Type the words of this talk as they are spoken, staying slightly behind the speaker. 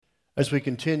As we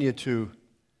continue to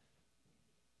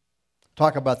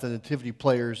talk about the Nativity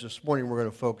players, this morning we're going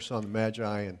to focus on the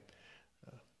Magi and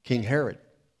King Herod.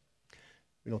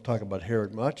 We don't talk about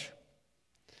Herod much.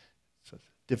 It's a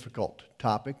difficult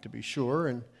topic, to be sure,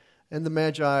 and the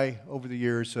Magi over the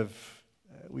years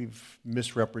we've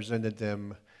misrepresented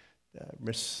them.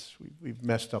 We've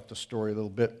messed up the story a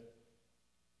little bit.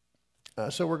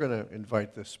 So we're going to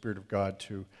invite the Spirit of God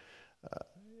to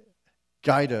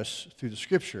guide us through the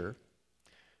Scripture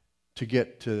to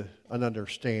get to an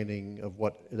understanding of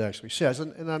what it actually says.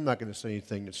 And I'm not going to say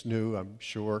anything that's new, I'm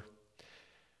sure.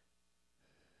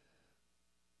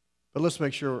 But let's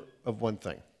make sure of one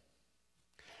thing.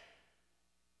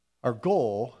 Our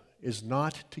goal is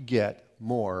not to get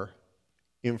more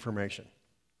information.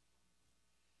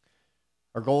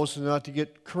 Our goal is not to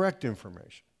get correct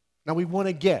information. Now, we want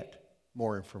to get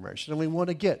more information, and we want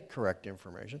to get correct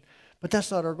information, but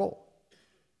that's not our goal.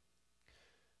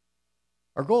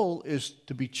 Our goal is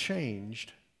to be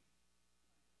changed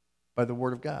by the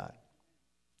Word of God.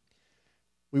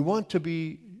 We want to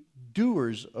be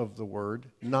doers of the Word,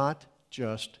 not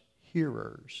just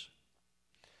hearers.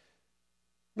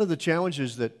 One of the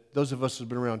challenges that those of us who have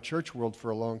been around church world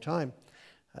for a long time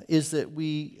is that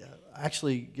we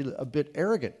actually get a bit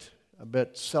arrogant, a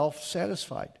bit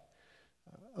self-satisfied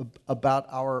about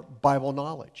our Bible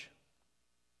knowledge.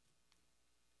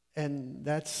 And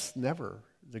that's never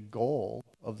the goal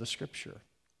of the Scripture.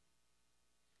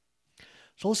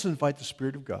 So let's invite the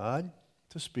Spirit of God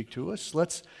to speak to us.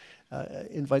 Let's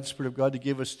invite the Spirit of God to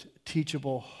give us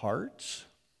teachable hearts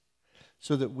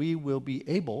so that we will be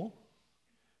able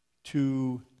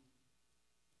to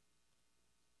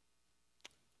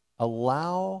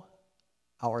allow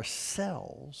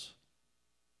ourselves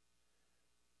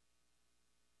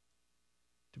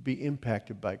to be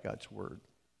impacted by God's Word,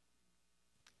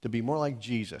 to be more like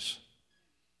Jesus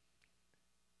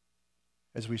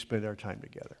as we spend our time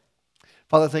together.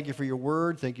 Father, thank you for your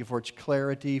Word. Thank you for its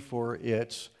clarity, for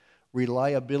its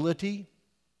reliability.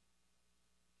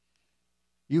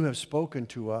 You have spoken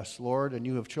to us, Lord, and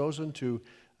you have chosen to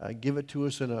give it to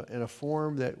us in a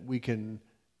form that we can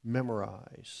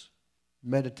memorize,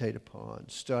 meditate upon,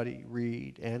 study,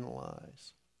 read,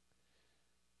 analyze.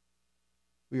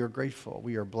 We are grateful.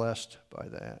 We are blessed by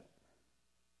that.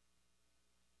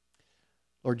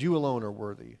 Lord, you alone are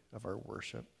worthy of our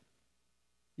worship.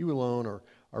 You alone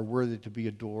are worthy to be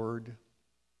adored.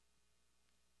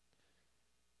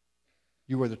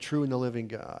 You are the true and the living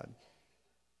God.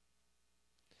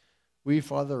 We,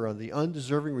 Father, are the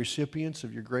undeserving recipients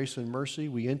of your grace and mercy.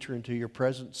 We enter into your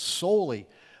presence solely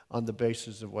on the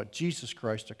basis of what Jesus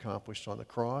Christ accomplished on the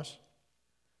cross.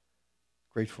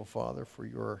 Grateful, Father, for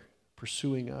your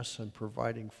pursuing us and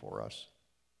providing for us.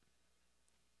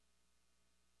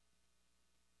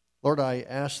 Lord, I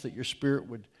ask that your Spirit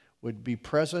would be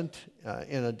present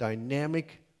in a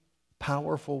dynamic,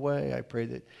 powerful way. I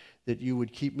pray that you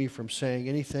would keep me from saying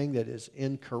anything that is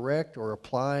incorrect or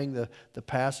applying the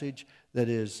passage that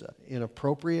is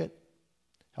inappropriate.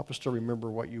 Help us to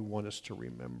remember what you want us to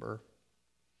remember.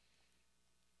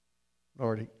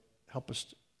 Lord, help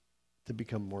us to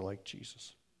become more like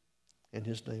Jesus. In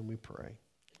his name we pray.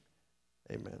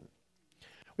 Amen.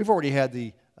 We've already had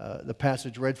the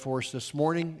passage read for us this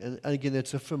morning. And again,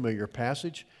 it's a familiar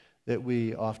passage that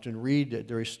we often read at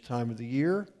this time of the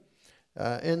year.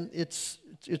 And it's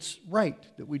right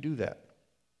that we do that.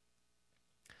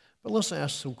 But let's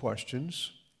ask some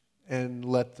questions and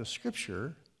let the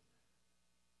Scripture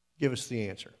give us the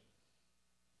answer.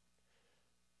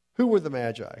 Who were the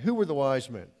Magi? Who were the wise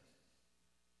men?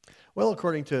 Well,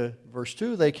 according to verse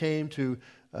 2, they came to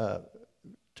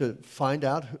find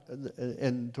out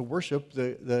and to worship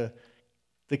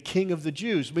the king of the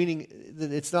Jews, meaning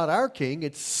that it's not our king,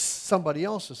 it's somebody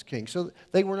else's king. So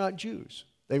they were not Jews.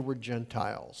 They were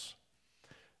Gentiles.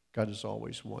 God has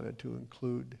always wanted to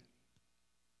include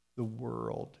the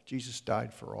world. Jesus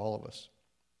died for all of us.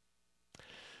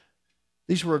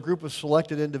 These were a group of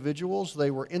selected individuals. They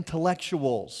were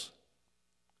intellectuals.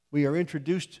 We are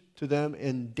introduced to them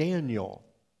in Daniel.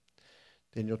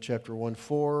 Daniel chapter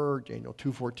 1:4, Daniel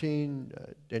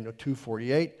 2:14, Daniel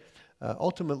 2:48.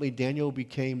 Ultimately, Daniel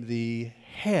became the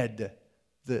head,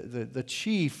 the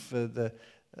chief,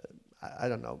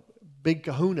 big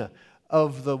kahuna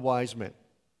of the wise men.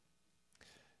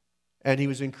 And he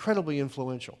was incredibly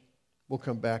influential. We'll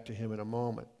come back to him in a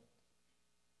moment.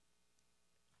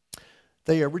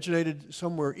 They originated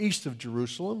somewhere east of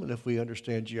Jerusalem, and if we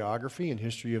understand geography and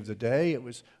history of the day, it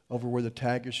was over where the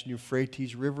Tigris and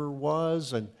Euphrates River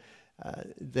was, and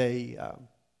they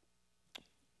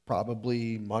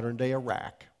probably modern-day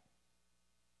Iraq.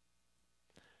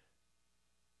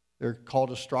 They're called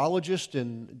astrologists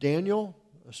in Daniel.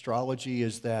 Astrology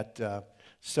is that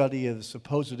study of the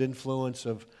supposed influence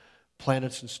of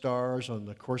planets and stars on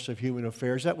the course of human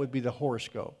affairs. That would be the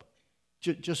horoscope.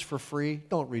 Just for free,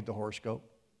 don't read the horoscope.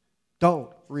 Don't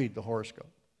read the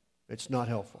horoscope. It's not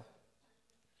helpful.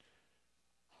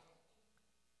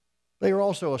 They were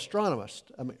also astronomers.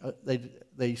 I mean,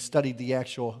 they studied the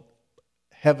actual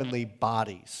heavenly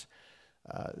bodies,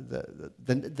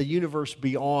 the universe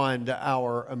beyond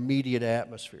our immediate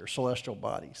atmosphere, celestial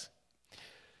bodies.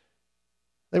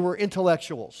 They were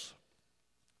intellectuals.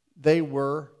 They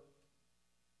were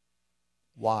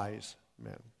wise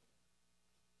men.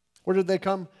 Where did they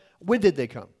come? When did they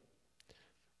come?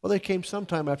 Well, they came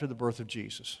sometime after the birth of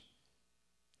Jesus.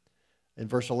 In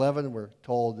verse 11, we're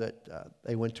told that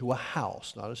they went to a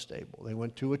house, not a stable. They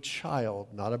went to a child,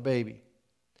 not a baby.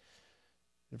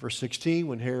 In verse 16,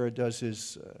 when Herod does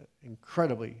his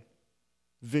incredibly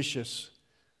vicious,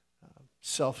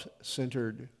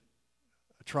 self-centered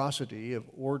atrocity of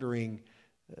ordering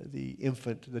the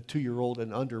infant, the 2-year-old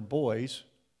and under boys,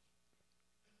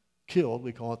 killed,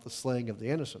 we call it the slaying of the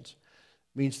innocents,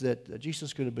 means that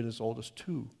Jesus could have been as old as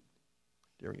 2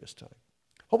 during his time.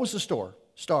 What was the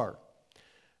star?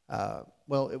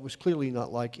 Well, it was clearly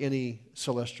not like any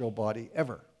celestial body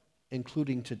ever,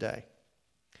 including today.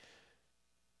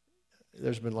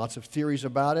 There's been lots of theories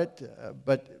about it,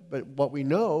 but what we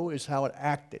know is how it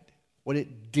acted, what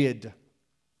it did.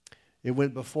 It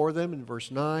went before them in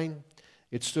verse 9.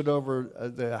 It stood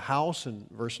over the house in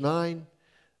verse 9.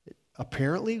 It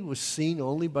apparently was seen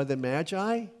only by the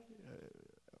Magi,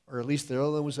 or at least the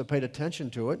other ones that paid attention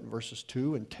to it in verses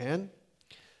 2 and 10.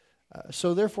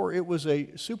 So therefore, it was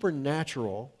a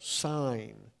supernatural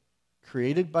sign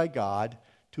created by God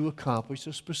to accomplish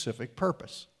a specific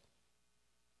purpose.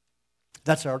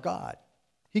 That's our God.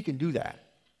 He can do that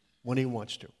when he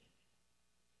wants to.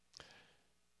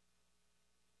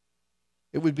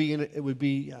 It would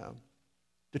be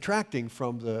detracting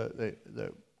from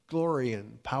the glory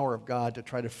and power of God to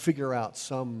try to figure out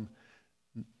some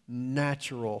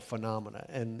natural phenomena.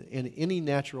 And any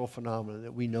natural phenomena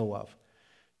that we know of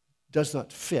does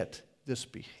not fit this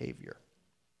behavior.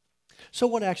 So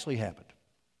what actually happened?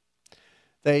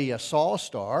 They saw a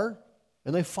star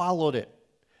and they followed it.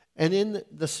 And in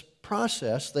this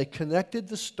process, they connected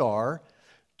the star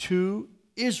to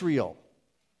Israel,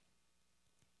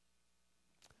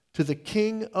 to the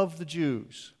King of the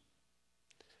Jews.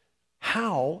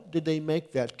 How did they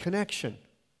make that connection?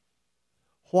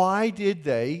 Why did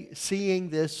they, seeing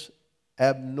this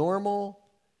abnormal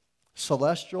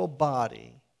celestial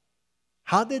body,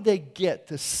 how did they get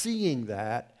to seeing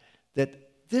that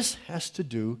this has to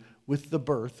do with the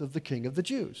birth of the King of the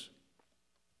Jews?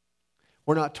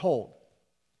 We're not told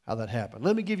how that happened.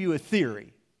 Let me give you a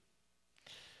theory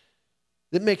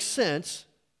that makes sense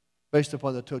based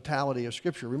upon the totality of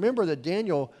Scripture. Remember that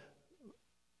Daniel,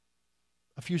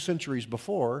 a few centuries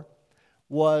before,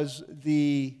 was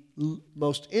the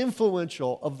most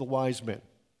influential of the wise men.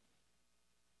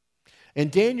 And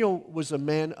Daniel was a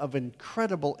man of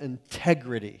incredible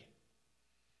integrity.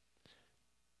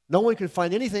 No one could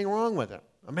find anything wrong with him.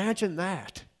 Imagine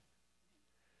that.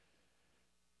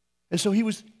 And so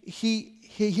he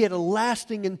had a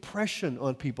lasting impression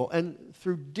on people. And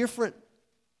through different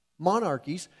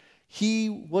monarchies, he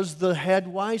was the head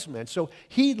wise man. So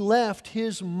he left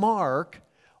his mark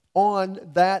on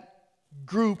that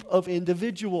group of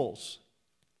individuals.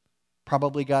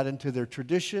 Probably got into their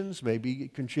traditions, maybe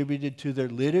contributed to their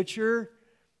literature.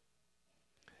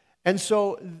 And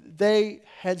so they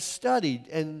had studied,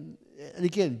 and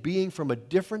again, being from a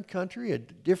different country, a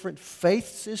different faith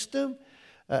system,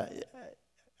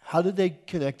 how did they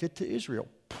connect it to Israel?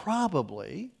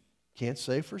 Probably, can't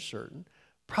say for certain,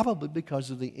 probably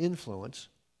because of the influence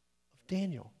of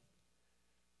Daniel.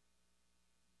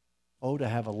 Oh, to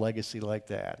have a legacy like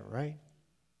that, right?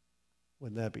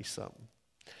 Wouldn't that be something?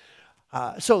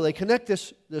 So they connect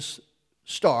this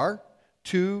star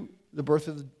to the birth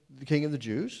of the King of the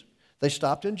Jews. They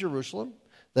stopped in Jerusalem.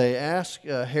 They asked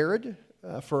Herod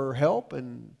for help,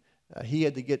 and he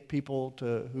had to get people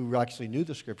who actually knew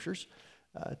the Scriptures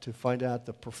to find out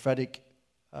the prophetic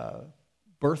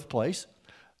birthplace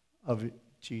of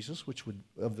Jesus,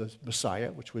 of the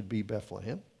Messiah, which would be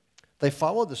Bethlehem. They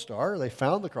followed the star. They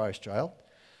found the Christ child.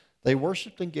 They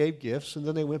worshiped and gave gifts, and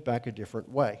then they went back a different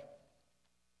way.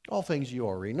 All things you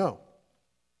already know.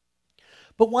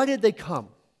 But why did they come?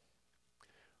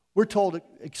 We're told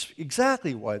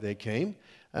exactly why they came,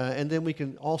 and then we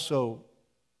can also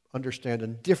understand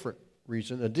additional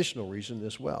reason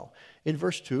as well. In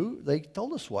verse 2, they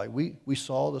told us why. We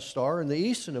saw the star in the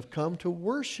east and have come to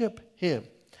worship him.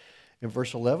 In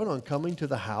verse 11, on coming to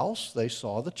the house, they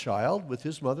saw the child with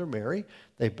his mother Mary.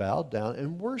 They bowed down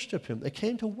and worshiped him. They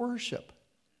came to worship.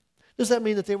 Does that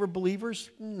mean that they were believers?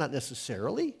 Not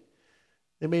necessarily.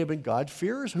 They may have been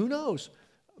God-fearers. Who knows?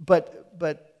 But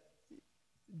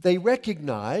they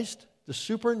recognized the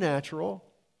supernatural.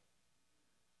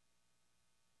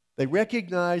 They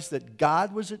recognized that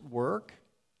God was at work,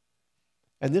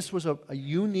 and this was a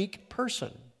unique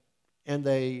person. And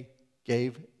they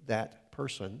gave that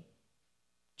person,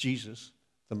 Jesus,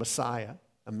 the Messiah,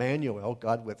 Emmanuel,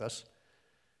 God with us,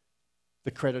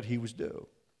 the credit he was due.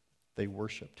 They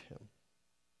worshiped him.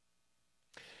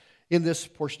 In this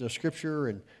portion of Scripture,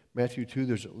 in Matthew 2,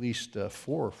 there's at least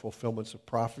 4 fulfillments of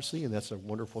prophecy, and that's a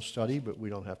wonderful study, but we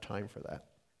don't have time for that.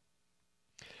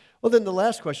 Well, then the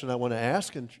last question I want to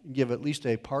ask, and give at least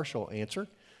a partial answer,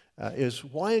 is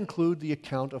why include the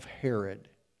account of Herod?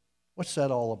 What's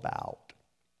that all about?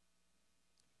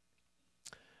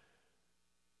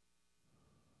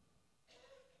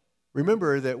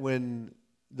 Remember that when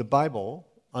the Bible,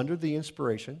 under the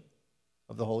inspiration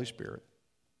of the Holy Spirit,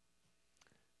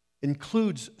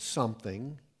 includes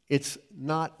something, it's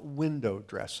not window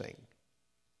dressing.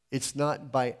 It's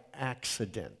not by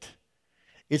accident.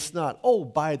 It's not, oh,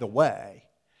 by the way.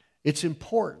 It's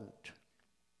important.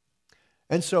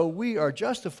 And so we are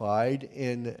justified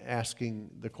in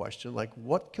asking the question, like,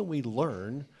 what can we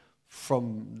learn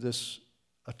from this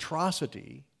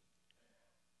atrocity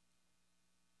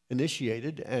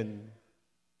initiated and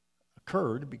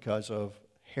occurred because of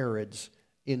Herod's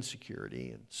insecurity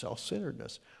and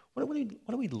self-centeredness? What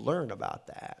do we learn about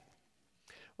that?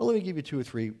 Well, let me give you 2 or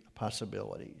 3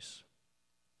 possibilities.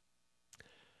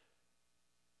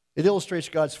 It illustrates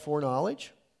God's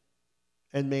foreknowledge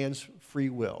and man's free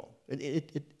will.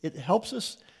 It helps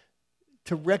us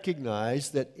to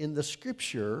recognize that in the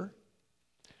Scripture,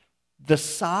 the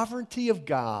sovereignty of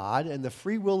God and the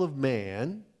free will of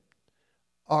man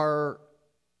are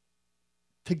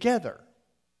together.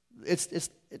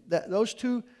 Those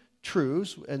 2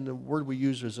 truths, and the word we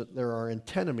use is that there are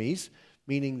antinomies,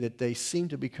 meaning that they seem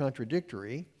to be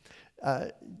contradictory.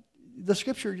 The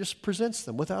Scripture just presents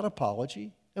them without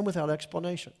apology and without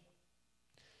explanation.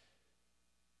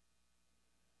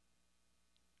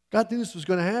 God knew this was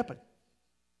going to happen.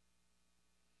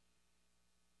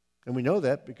 And we know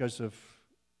that because of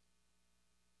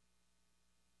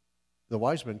the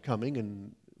wise men coming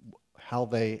and how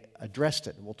they addressed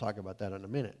it. And we'll talk about that in a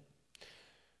minute.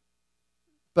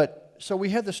 But so we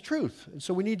have this truth, and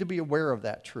so we need to be aware of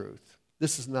that truth.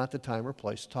 This is not the time or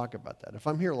place to talk about that. If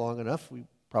I'm here long enough, we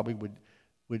probably would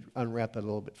unwrap that a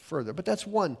little bit further. But that's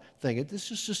one thing.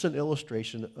 This is just an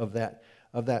illustration of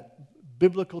that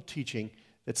biblical teaching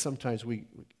that sometimes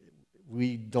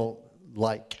we don't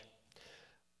like.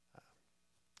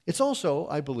 It's also,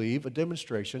 I believe, a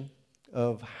demonstration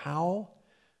of how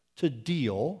to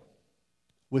deal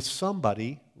with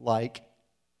somebody like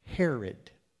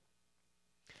Herod.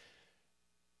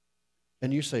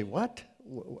 And you say, what?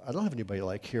 I don't have anybody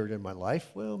like Herod in my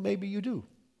life. Well, maybe you do.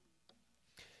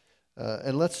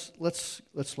 And let's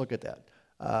look at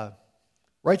that.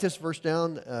 Write this verse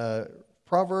down,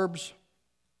 Proverbs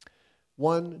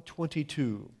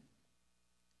 1:22.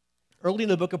 Early in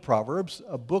the book of Proverbs,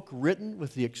 a book written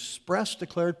with the express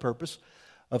declared purpose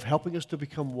of helping us to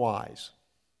become wise.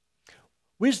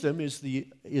 Wisdom is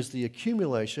the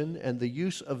accumulation and the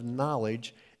use of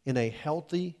knowledge in a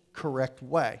healthy, correct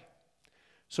way.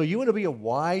 So you want to be a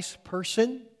wise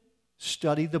person?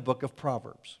 Study the book of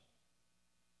Proverbs.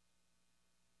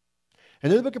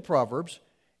 And in the book of Proverbs,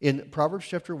 in Proverbs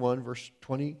chapter 1, verse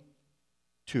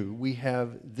 22, we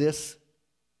have this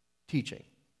teaching.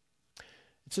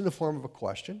 It's in the form of a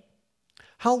question.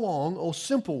 How long, O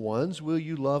simple ones, will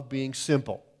you love being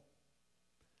simple?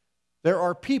 There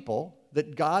are people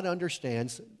that God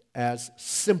understands as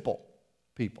simple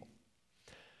people.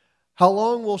 How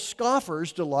long will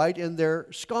scoffers delight in their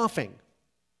scoffing?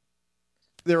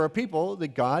 There are people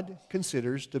that God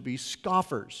considers to be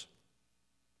scoffers.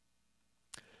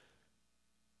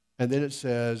 And then it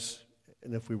says,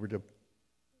 and if we were to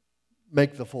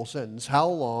make the full sentence, how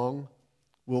long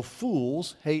will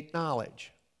fools hate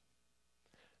knowledge?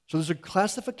 So there's a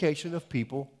classification of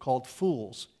people called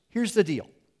fools. Here's the deal.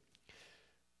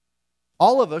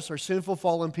 All of us are sinful,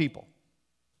 fallen people.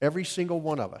 Every single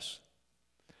one of us.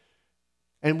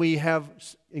 And we have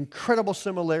incredible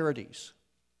similarities.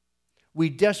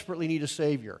 We desperately need a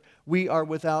Savior. We are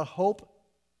without hope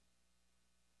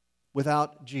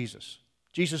without Jesus.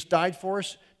 Jesus died for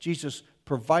us. Jesus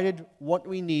provided what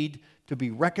we need to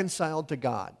be reconciled to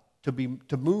God,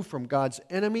 to move from God's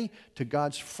enemy to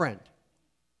God's friend.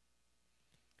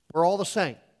 We're all the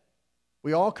same.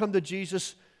 We all come to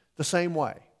Jesus the same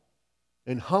way,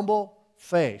 in humble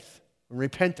faith and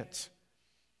repentance.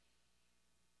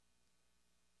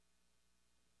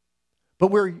 But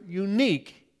we're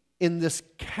unique in this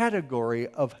category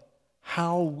of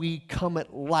how we come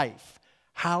at life,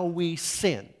 how we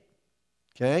sin.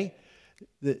 Okay?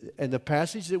 And the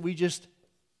passage that we just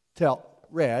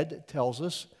read tells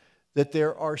us that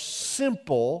there are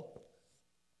simple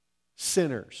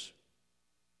sinners.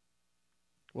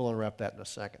 We'll unwrap that in a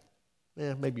second.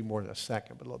 Maybe more than a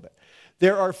second, but a little bit.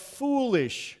 There are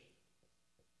foolish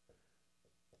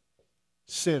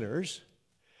sinners,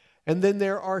 and then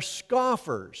there are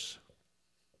scoffers.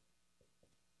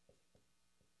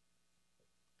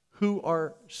 Who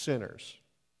are sinners?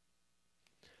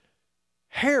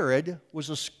 Herod was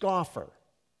a scoffer.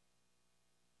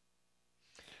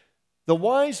 The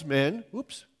wise men,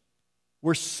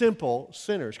 were simple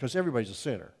sinners, because everybody's a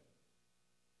sinner.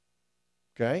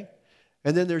 Okay?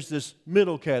 And then there's this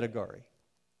middle category.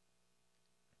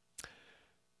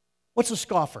 What's a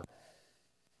scoffer?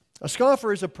 A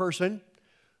scoffer is a person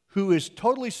who is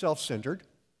totally self-centered,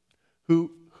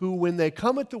 who when they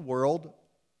come at the world,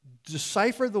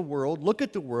 decipher the world, look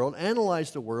at the world,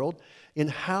 analyze the world, in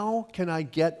how can I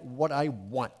get what I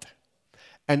want?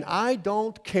 And I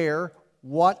don't care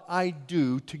what I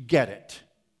do to get it.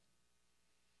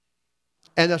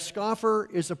 And a scoffer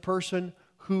is a person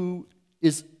who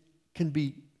can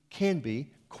be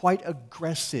quite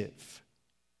aggressive.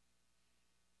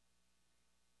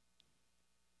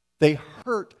 They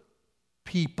hurt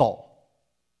people.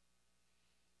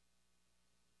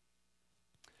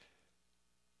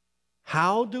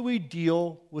 How do we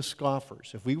deal with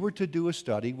scoffers? If we were to do a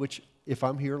study, which if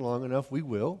I'm here long enough, we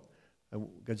will,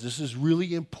 because this is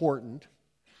really important.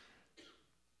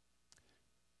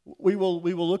 We will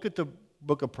look at the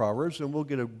book of Proverbs, and we'll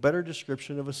get a better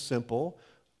description of a simple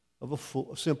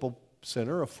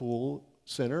sinner, a fool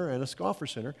sinner, and a scoffer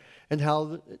sinner, and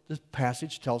how the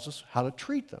passage tells us how to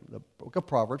treat them. The book of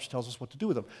Proverbs tells us what to do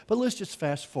with them. But let's just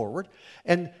fast forward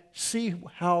and see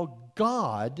how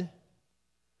God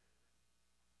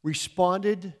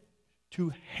responded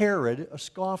to Herod, a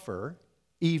scoffer,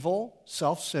 evil,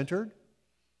 self-centered,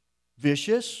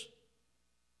 vicious,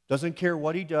 doesn't care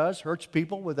what he does, hurts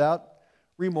people without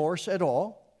remorse at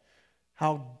all.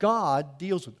 How God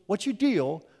deals with it.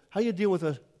 How you deal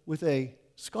with a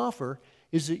scoffer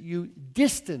is that you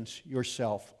distance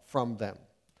yourself from them.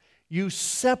 You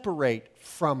separate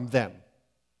from them.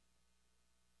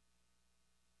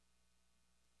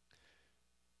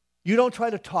 You don't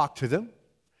try to talk to them.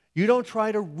 You don't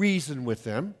try to reason with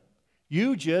them.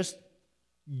 You just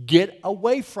get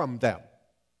away from them.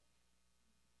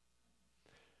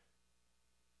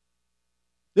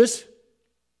 This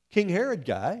King Herod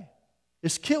guy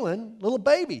is killing little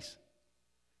babies,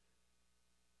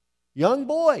 young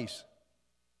boys.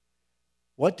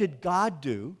 What did God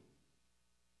do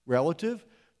relative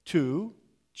to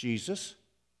Jesus,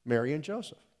 Mary, and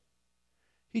Joseph?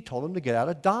 He told them to get out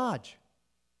of Dodge.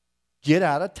 Get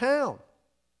out of town.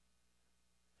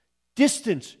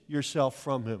 Distance yourself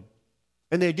from him.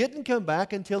 And they didn't come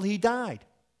back until he died.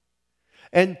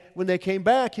 And when they came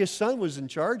back, his son was in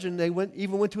charge, and they went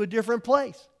to a different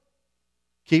place.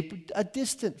 Keep a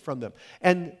distance from them.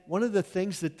 And one of the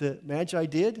things that the Magi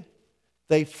did,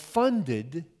 they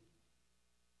funded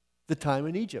the time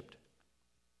in Egypt.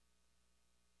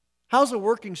 How's a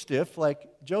working stiff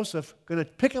like Joseph going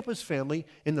to pick up his family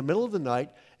in the middle of the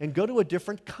night and go to a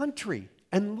different country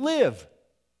and live?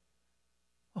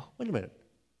 Oh, wait a minute.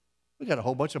 We got a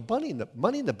whole bunch of money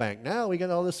in the bank now. We got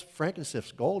all this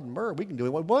frankincense, gold, and myrrh. We can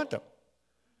do what we want to.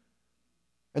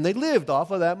 And they lived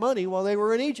off of that money while they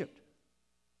were in Egypt.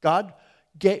 God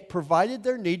provided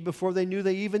their need before they knew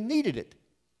they even needed it.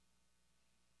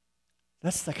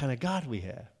 That's the kind of God we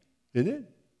have, isn't it?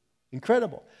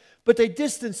 Incredible. But they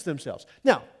distanced themselves.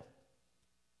 Now,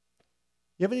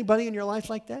 you have anybody in your life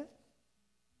like that?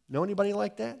 Know anybody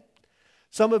like that?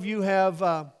 Some of you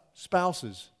have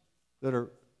spouses that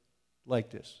are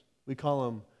like this. We call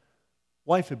them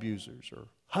wife abusers or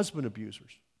husband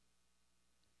abusers.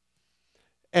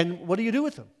 And what do you do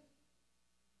with them?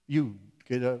 You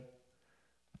get a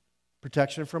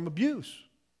protection from abuse.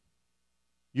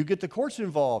 You get the courts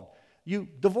involved. You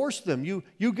divorce them. You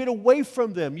get away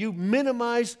from them. You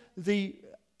minimize the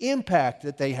impact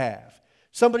that they have.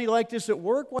 Somebody like this at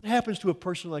work, what happens to a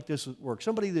person like this at work?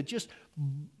 Somebody that just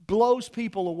blows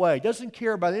people away, doesn't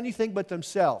care about anything but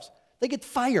themselves. They get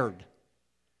fired.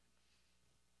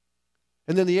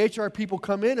 And then the HR people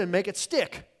come in and make it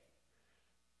stick.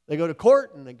 They go to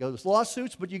court and they go to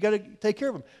lawsuits, but you got to take care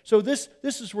of them. So this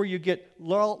is where you get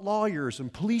lawyers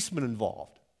and policemen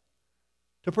involved.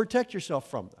 to protect yourself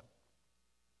from them.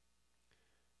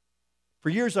 For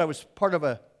years, I was part of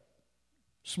a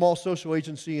small social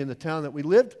agency in the town that we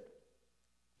lived,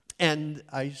 and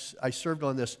I served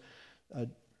on this,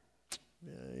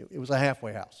 it was a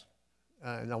halfway house,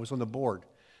 and I was on the board.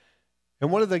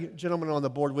 And one of the gentlemen on the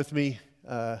board with me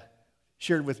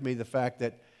shared with me the fact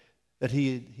that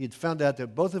he had found out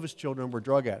that both of his children were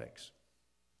drug addicts.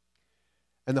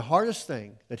 And the hardest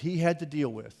thing that he had to deal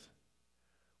with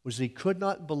was he could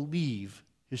not believe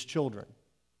his children.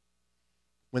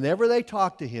 Whenever they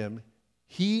talked to him,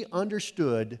 he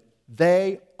understood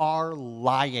they are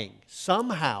lying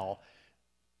somehow,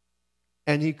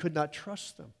 and he could not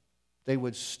trust them. They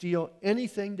would steal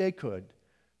anything they could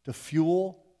to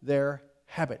fuel their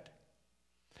habit.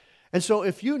 And so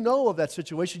if you know of that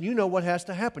situation, you know what has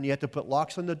to happen. You have to put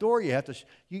locks on the door. You have to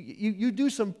you do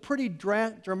some pretty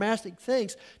dramatic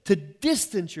things to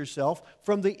distance yourself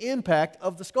from the impact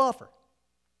of the scoffer.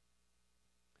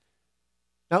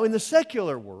 Now, in the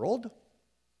secular world,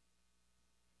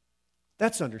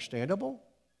 that's understandable.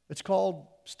 It's called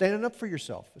standing up for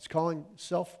yourself. It's calling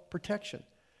self-protection.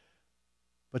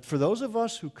 But for those of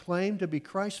us who claim to be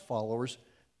Christ followers,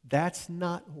 that's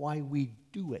not why we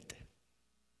do it.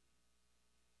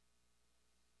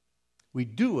 We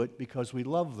do it because we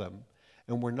love them,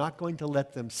 and we're not going to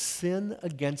let them sin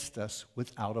against us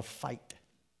without a fight.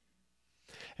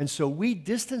 And so we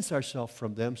distance ourselves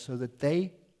from them so that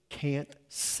they can't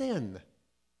sin.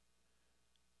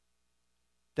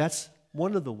 That's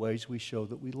one of the ways we show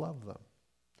that we love them.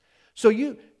 So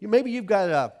maybe you've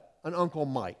got an Uncle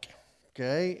Mike,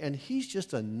 okay, and he's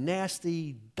just a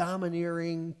nasty,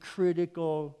 domineering,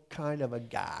 critical kind of a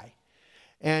guy.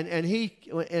 And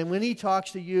when he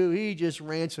talks to you, he just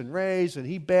rants and raves, and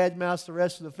he badmouths the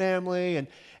rest of the family,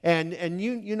 and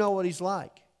you know what he's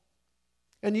like.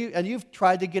 And you've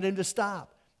tried to get him to stop.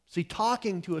 See,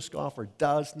 talking to a scoffer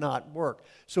does not work.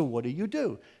 So what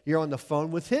do? You're on the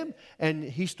phone with him, and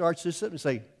he starts to sit and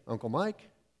say, Uncle Mike,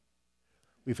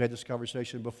 we've had this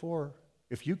conversation before.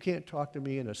 If you can't talk to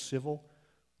me in a civil,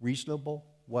 reasonable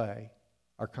way,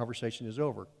 our conversation is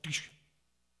over.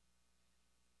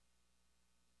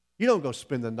 You don't go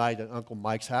spend the night at Uncle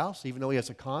Mike's house, even though he has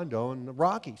a condo in the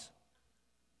Rockies.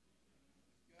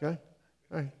 Okay?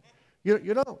 All right.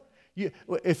 You don't.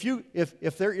 If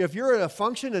you're at a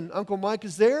function and Uncle Mike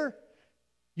is there,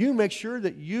 you make sure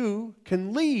that you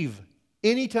can leave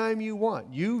anytime you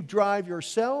want. You drive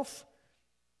yourself.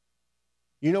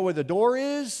 You know where the door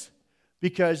is,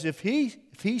 because if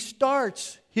he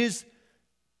starts his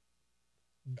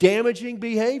damaging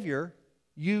behavior,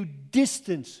 you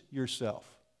distance yourself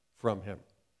from him.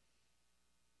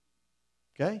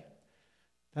 Okay?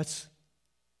 That's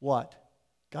what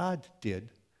God did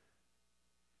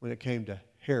when it came to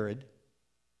Herod,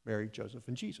 Mary, Joseph,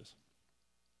 and Jesus.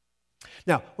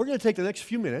 Now, we're going to take the next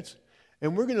few minutes,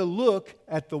 and we're going to look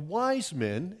at the wise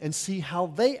men and see how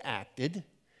they acted,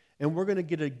 and we're going to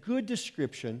get a good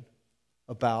description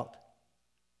about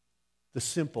the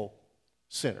simple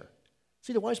sinner.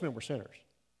 See, the wise men were sinners.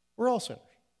 We're all sinners.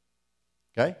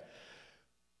 Okay?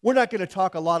 We're not going to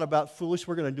talk a lot about foolish.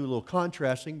 We're going to do a little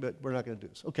contrasting, but we're not going to do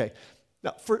this. Okay.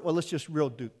 Now, let's just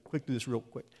do this real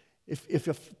quick. If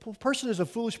a person is a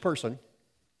foolish person,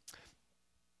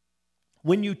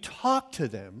 when you talk to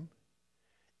them,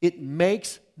 it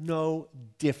makes no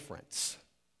difference.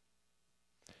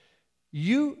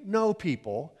 You know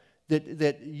people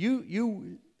that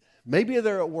you maybe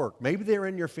they're at work, maybe they're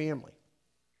in your family.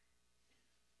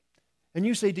 And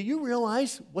you say, do you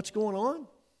realize what's going on?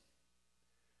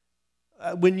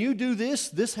 When you do this,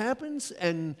 this happens,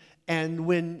 and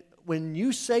when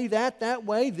you say that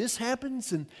way, this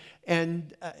happens,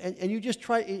 and you just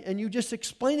try and you just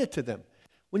explain it to them.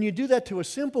 When you do that to a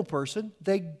simple person,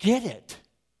 they get it,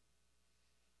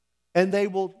 and they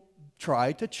will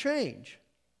try to change.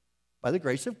 By the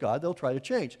grace of God, they'll try to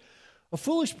change. A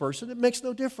foolish person, it makes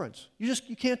no difference. You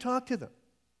can't talk to them.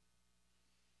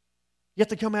 You have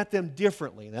to come at them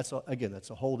differently, and that's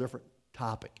a whole different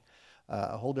topic,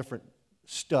 a whole different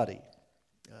study.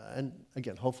 And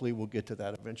again, hopefully we'll get to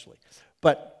that eventually.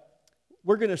 But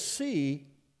we're going to see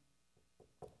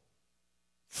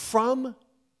from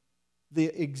the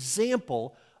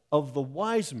example of the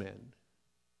wise men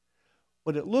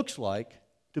what it looks like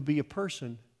to be a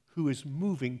person who is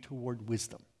moving toward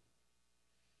wisdom.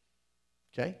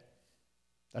 Okay?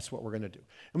 That's what we're going to do.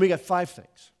 And we got 5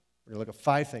 things. We're going to look at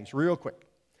 5 things real quick.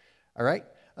 All right?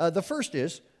 The first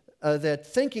is that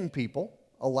thinking people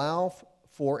allow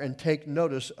for and take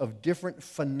notice of different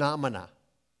phenomena.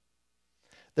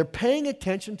 They're paying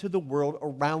attention to the world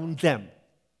around them.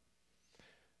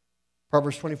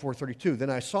 Proverbs 24:32.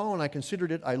 Then I saw and I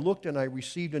considered it. I looked and I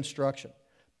received instruction.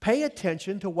 Pay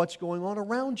attention to what's going on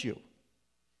around you.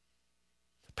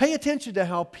 Pay attention to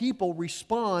how people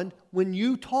respond when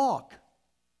you talk.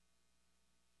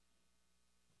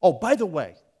 Oh, by the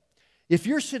way, if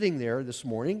you're sitting there this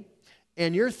morning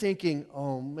and you're thinking,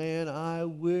 oh man, I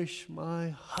wish my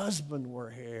husband were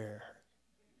here.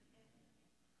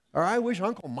 Or I wish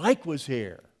Uncle Mike was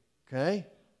here. Okay?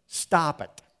 Stop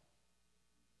it.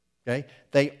 Okay?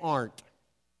 They aren't.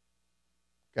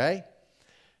 Okay?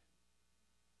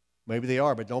 Maybe they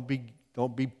are, but don't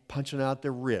be punching out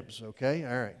their ribs, okay?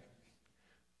 All right.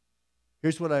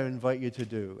 Here's what I invite you to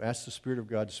do. Ask the Spirit of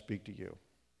God to speak to you.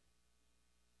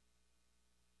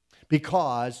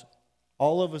 Because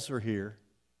all of us are here.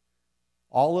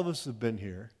 All of us have been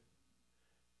here.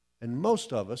 And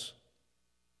most of us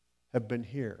have been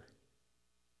here.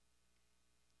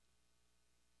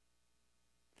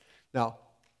 Now,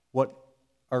 what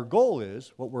our goal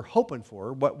is, what we're hoping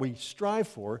for, what we strive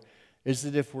for, is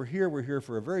that if we're here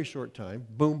for a very short time.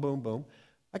 Boom, boom, boom.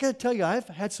 I got to tell you, I've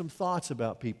had some thoughts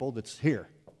about people that's here.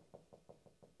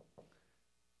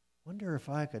 Wonder if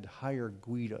I could hire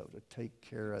Guido to take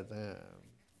care of them.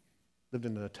 Lived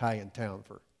in an Italian town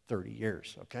for 30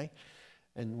 years, okay?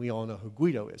 And we all know who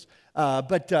Guido is.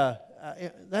 That's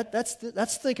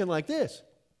thinking like this.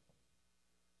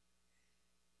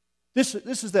 This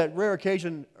is that rare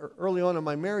occasion early on in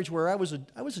my marriage where I was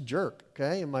a jerk,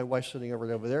 okay? And my wife's sitting over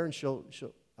there, and she'll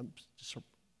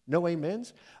no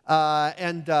amens.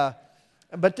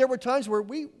 But there were times where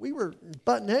we were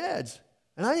butting heads,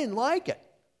 and I didn't like it,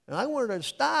 and I wanted her to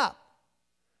stop.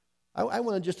 I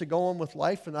wanted just to go on with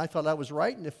life, and I thought I was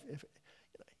right. And if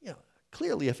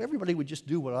clearly, if everybody would just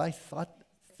do what I thought,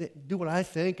 do what I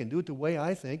think, and do it the way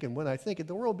I think, and when I think it,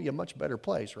 the world would be a much better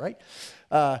place, right?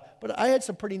 But I had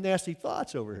some pretty nasty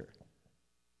thoughts over here.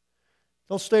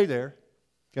 Don't stay there,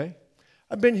 okay?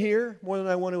 I've been here more than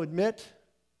I want to admit.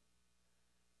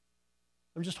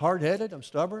 I'm just hard-headed. I'm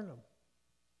stubborn. I'm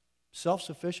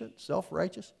self-sufficient,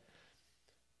 self-righteous.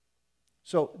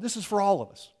 So this is for all of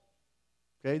us,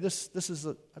 okay? This is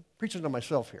I'm preaching to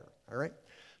myself here, all right?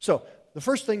 So the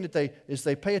first thing that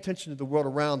they pay attention to the world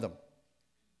around them.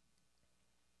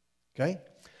 Okay?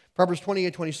 Proverbs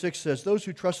 28:26 says, those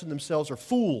who trust in themselves are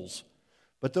fools,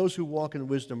 but those who walk in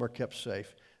wisdom are kept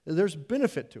safe. And there's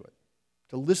benefit to it,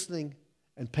 to listening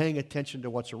and paying attention to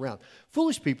what's around.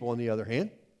 Foolish people, on the other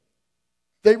hand,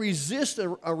 they resist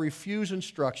or refuse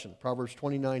instruction. Proverbs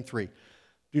 29:3.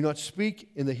 Do not speak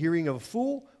in the hearing of a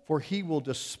fool, for he will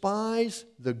despise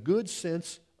the good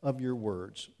sense of your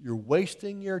words. You're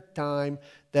wasting your time.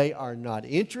 They are not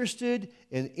interested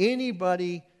in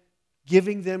anybody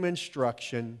giving them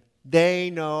instruction.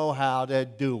 They know how to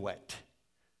do it.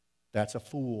 That's a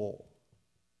fool.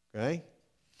 Okay?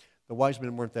 The wise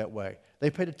men weren't that way. They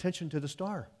paid attention to the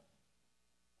star.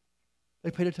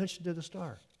 They paid attention to the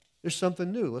star. There's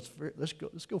something new. Let's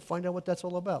go find out what that's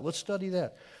all about. Let's study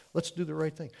that. Let's do the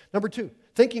right thing. Number 2,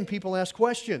 thinking people ask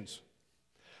questions.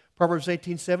 Proverbs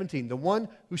 18:17. The one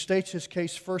who states his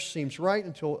case first seems right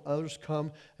until others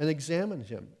come and examine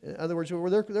him. In other words,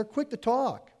 they're quick to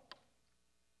talk.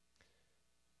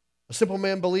 A simple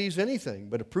man believes anything,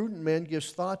 but a prudent man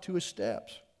gives thought to his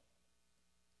steps.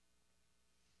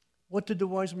 What did the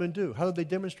wise men do? How did they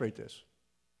demonstrate this?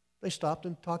 They stopped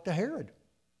and talked to Herod,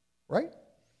 right?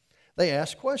 They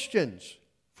asked questions.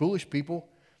 Foolish people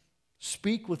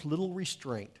speak with little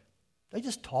restraint. They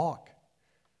just talk.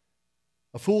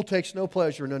 A fool takes no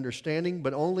pleasure in understanding,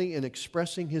 but only in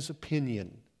expressing his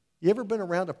opinion. You ever been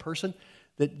around a person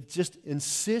that just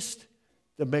insists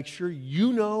to make sure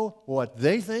you know what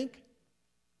they think?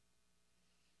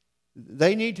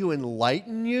 They need to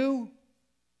enlighten you.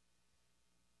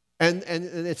 And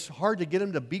it's hard to get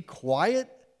them to be quiet.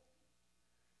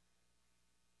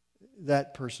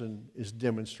 That person is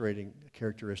demonstrating the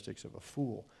characteristics of a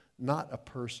fool, not a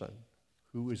person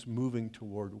who is moving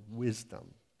toward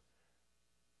wisdom.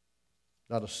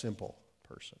 Not a simple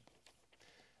person,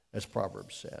 as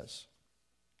Proverbs says.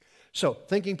 So,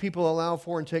 thinking people allow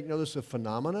for and take notice of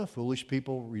phenomena. Foolish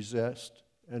people resist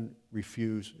and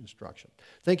refuse instruction.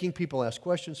 Thinking people ask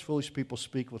questions. Foolish people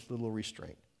speak with little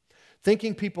restraint.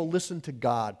 Thinking people listen to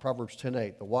God. Proverbs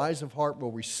 10:8. The wise of heart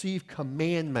will receive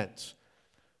commandments,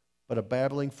 but a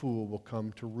babbling fool will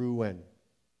come to ruin.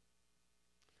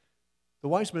 The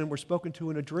wise men were spoken to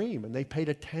in a dream, and they paid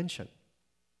attention.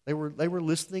 They were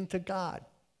listening to God.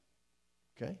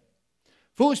 Okay?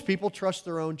 Foolish people trust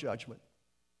their own judgment.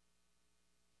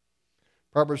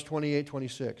 Proverbs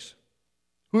 28:26.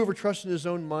 Whoever trusts in his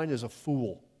own mind is a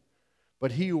fool,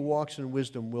 but he who walks in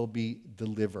wisdom will be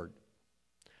delivered.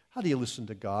 How do you listen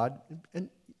to God? And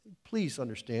please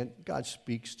understand, God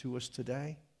speaks to us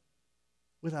today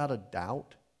without a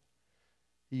doubt.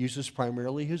 He uses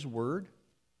primarily His Word,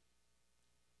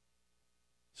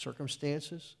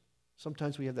 circumstances.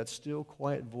 Sometimes we have that still,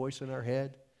 quiet voice in our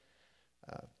head.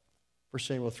 1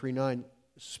 Samuel 3:9,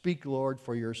 speak, Lord,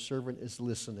 for your servant is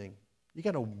listening. You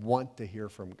got to want to hear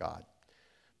from God.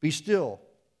 Be still.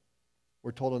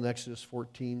 We're told in Exodus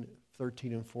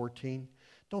 14:13 and 14.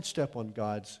 Don't step on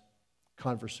God's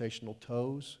conversational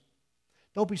toes.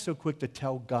 Don't be so quick to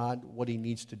tell God what He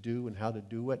needs to do and how to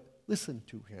do it. Listen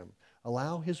to Him.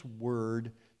 Allow His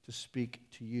Word to speak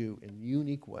to you in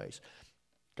unique ways.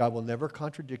 God will never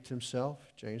contradict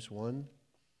Himself. James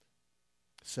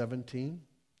 1:17.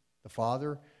 The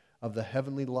Father of the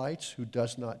heavenly lights, who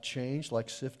does not change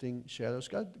like sifting shadows.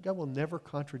 God will never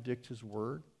contradict His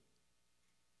Word.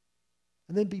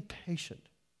 And then be patient.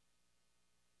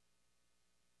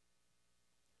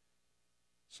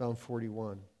 Psalm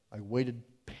 41. I waited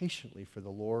patiently for the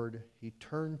Lord. He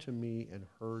turned to me and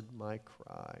heard my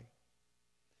cry.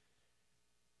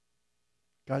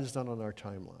 God is not on our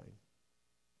timeline.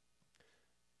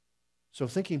 So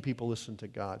thinking people listen to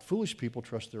God. Foolish people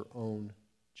trust their own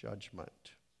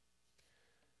judgment.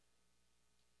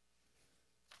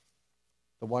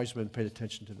 The wise men paid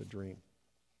attention to the dream.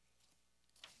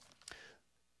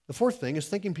 The fourth thing is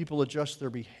thinking people adjust their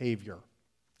behavior.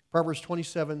 Proverbs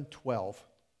 27:12.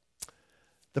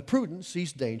 The prudent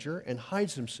sees danger and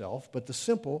hides himself, but the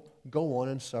simple go on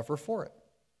and suffer for it.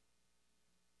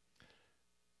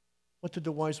 What did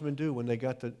the wise men do when they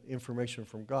got the information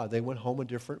from God? They went home a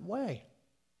different way.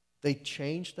 They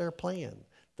changed their plan.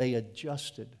 They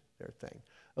adjusted their thing.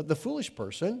 The foolish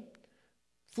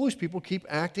people keep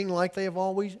acting like they have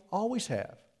always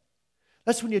have.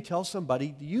 That's when you tell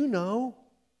somebody, do you know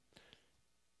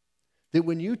that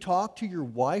when you talk to your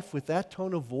wife with that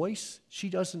tone of voice, she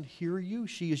doesn't hear you,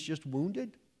 she is just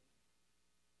wounded?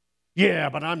 Yeah,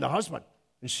 but I'm the husband,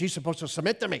 and she's supposed to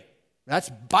submit to me. That's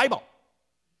Bible.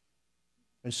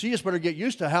 And she just better get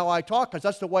used to how I talk, because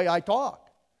that's the way I talk.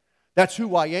 That's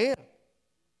who I am.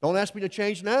 Don't ask me to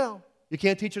change now. You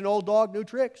can't teach an old dog new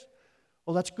tricks.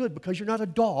 Well, that's good, because you're not a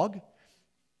dog,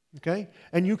 okay?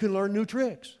 And you can learn new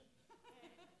tricks,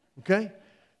 okay?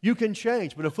 You can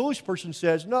change, but a foolish person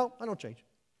says, no, I don't change.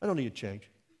 I don't need to change.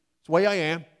 It's the way I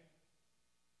am.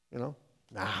 You know?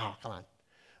 No, come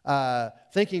on.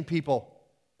 Thinking people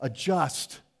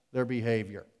adjust their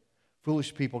behavior.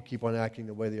 Foolish people keep on acting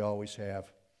the way they always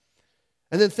have.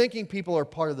 And then thinking people are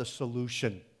part of the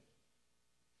solution.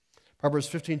 Proverbs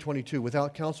 15:22,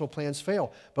 without counsel plans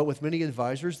fail, but with many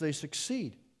advisors they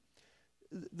succeed.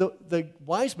 The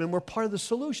wise men were part of the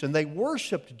solution. They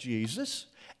worshiped Jesus,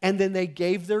 and then they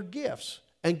gave their gifts.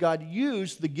 And God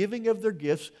used the giving of their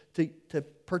gifts to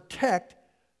protect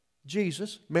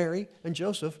Jesus, Mary, and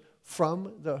Joseph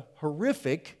from the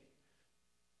horrific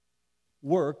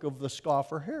work of the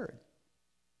scoffer Herod.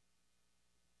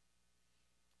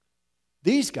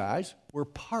 These guys were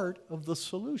part of the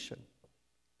solution.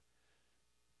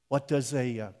 What does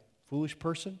a foolish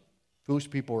person? Foolish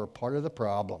people are part of the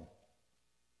problem.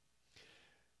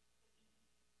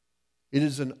 It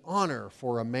is an honor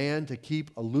for a man to keep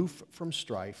aloof from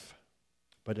strife,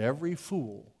 but every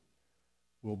fool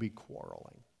will be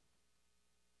quarreling.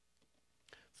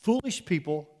 Foolish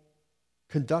people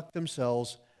conduct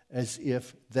themselves as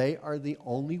if they are the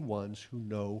only ones who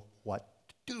know what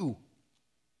to do.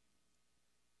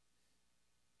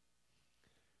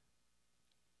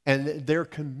 And they're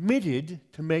committed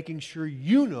to making sure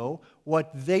you know what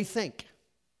they think.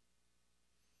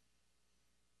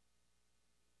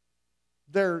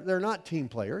 They're not team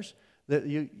players.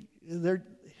 They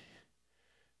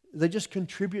just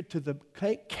contribute to the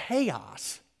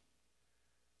chaos.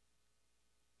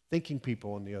 Thinking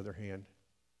people, on the other hand,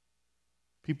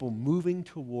 people moving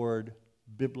toward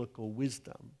biblical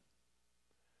wisdom,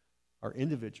 are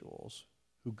individuals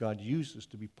who God uses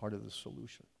to be part of the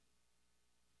solution.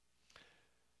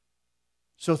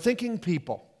 So thinking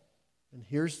people, and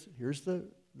here's the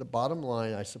bottom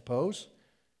line, I suppose,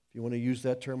 if you want to use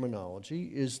that terminology,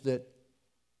 is that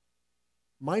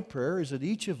my prayer is that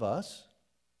each of us,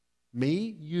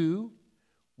 me, you,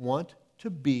 want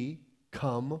to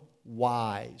become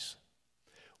wise.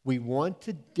 We want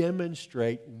to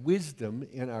demonstrate wisdom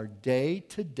in our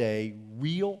day-to-day,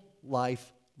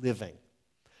 real-life living.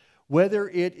 Whether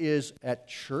it is at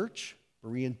church,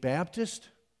 Berean Baptist,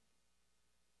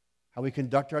 how we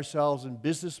conduct ourselves in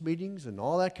business meetings and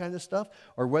all that kind of stuff,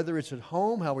 or whether it's at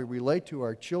home, how we relate to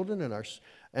our children and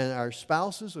our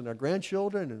spouses and our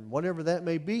grandchildren and whatever that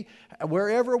may be,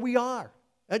 wherever we are,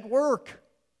 at work.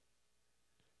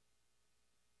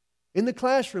 In the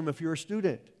classroom, if you're a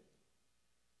student,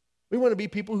 we want to be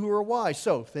people who are wise.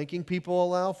 So, thinking people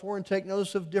allow for and take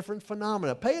notice of different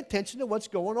phenomena. Pay attention to what's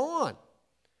going on.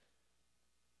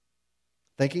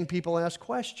 Thinking people ask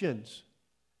questions.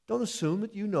 Don't assume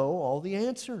that you know all the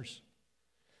answers.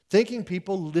 Thinking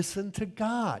people listen to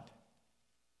God.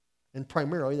 And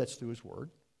primarily that's through His Word.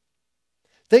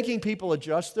 Thinking people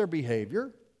adjust their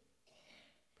behavior.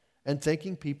 And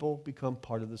thinking people become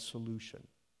part of the solution.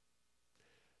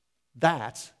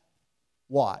 That's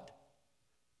what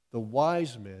the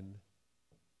wise men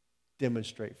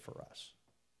demonstrate for us.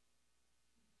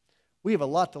 We have a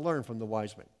lot to learn from the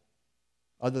wise men,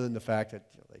 other than the fact that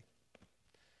they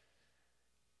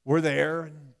were there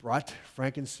and brought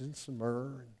frankincense and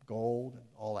myrrh and gold and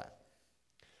all that.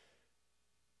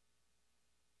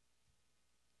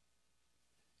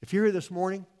 If you're here this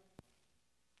morning,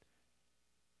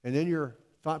 and in your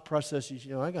thought process is,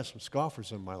 I got some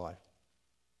scoffers in my life.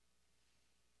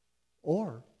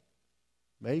 Or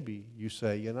maybe you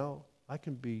say, I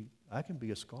can be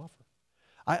a scoffer.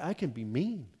 I can be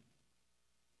mean.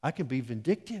 I can be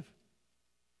vindictive.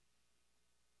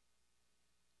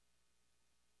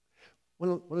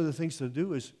 One of the things to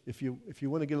do is, if you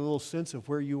want to get a little sense of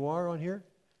where you are on here,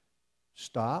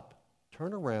 stop,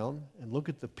 turn around, and look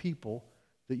at the people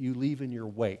that you leave in your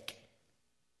wake.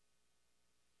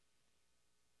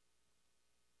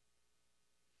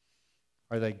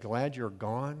 Are they glad you're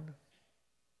gone?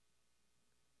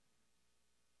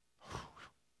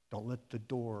 Don't let the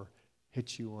door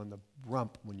hit you on the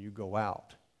rump when you go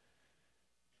out.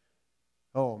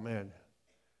 Oh, man.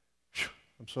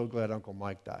 I'm so glad Uncle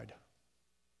Mike died.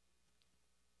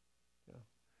 Yeah.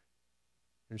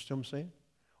 You understand what I'm saying?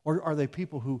 Or are they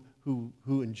people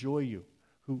who enjoy you,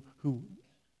 who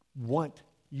want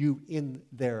you in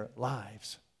their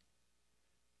lives,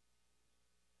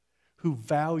 who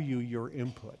value your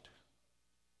input?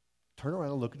 Turn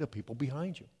around and look at the people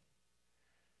behind you.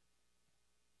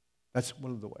 That's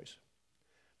one of the ways.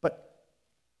 But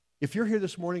if you're here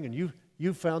this morning and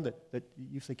you've found that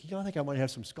you think, I think I might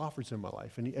have some scoffers in my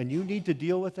life, and you need to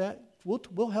deal with that,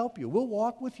 we'll help you. We'll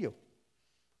walk with you.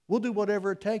 We'll do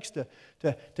whatever it takes to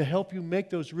help you make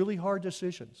those really hard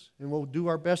decisions. And we'll do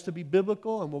our best to be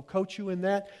biblical, and we'll coach you in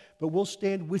that, but we'll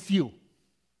stand with you.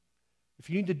 If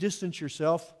you need to distance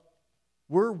yourself,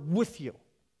 we're with you.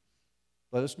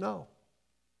 Let us know.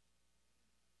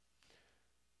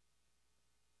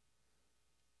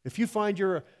 If you find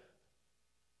you're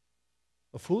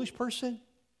a foolish person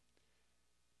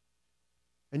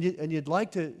and you'd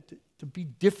like to be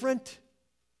different,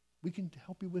 we can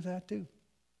help you with that too.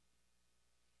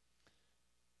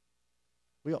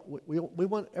 We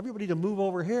want everybody to move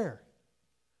over here.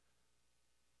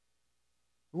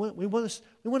 We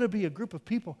want to be a group of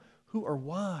people who are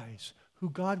wise,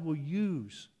 who God will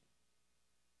use.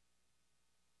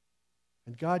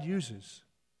 And God uses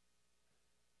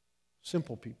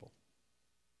simple people.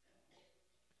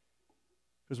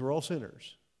 Because we're all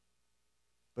sinners.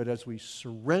 But as we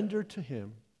surrender to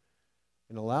Him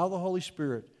and allow the Holy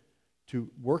Spirit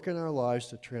to work in our lives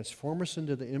to transform us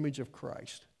into the image of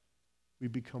Christ, we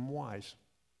become wise.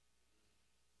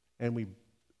 And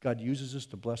God uses us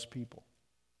to bless people.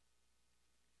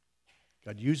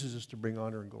 God uses us to bring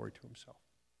honor and glory to Himself.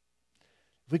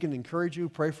 If we can encourage you,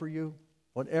 pray for you,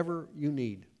 whatever you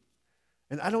need.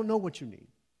 And I don't know what you need,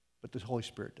 but the Holy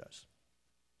Spirit does.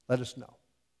 Let us know.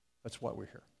 That's why we're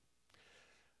here.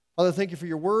 Father, thank you for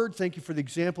your word. Thank you for the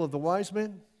example of the wise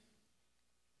men.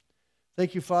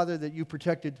 Thank you, Father, that you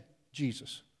protected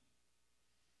Jesus.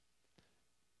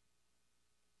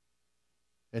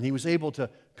 And He was able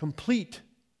to complete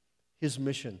His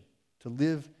mission to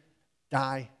live,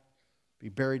 die, be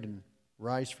buried, and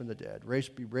rise from the dead.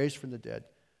 Be raised from the dead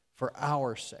for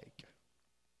our sake.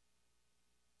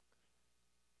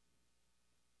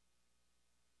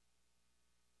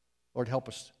 Lord, help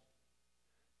us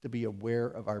to be aware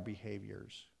of our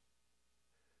behaviors,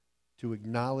 to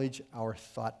acknowledge our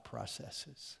thought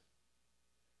processes,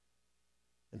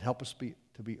 and help us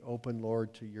to be open,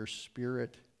 Lord, to your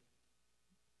Spirit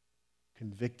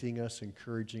convicting us,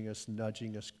 encouraging us,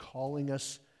 nudging us, calling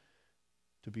us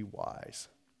to be wise.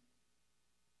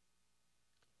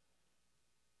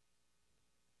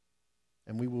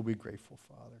 And we will be grateful,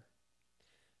 Father.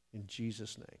 In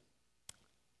Jesus' name.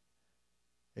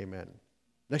 Amen.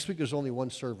 Next week there's only one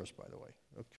service, by the way. Okay.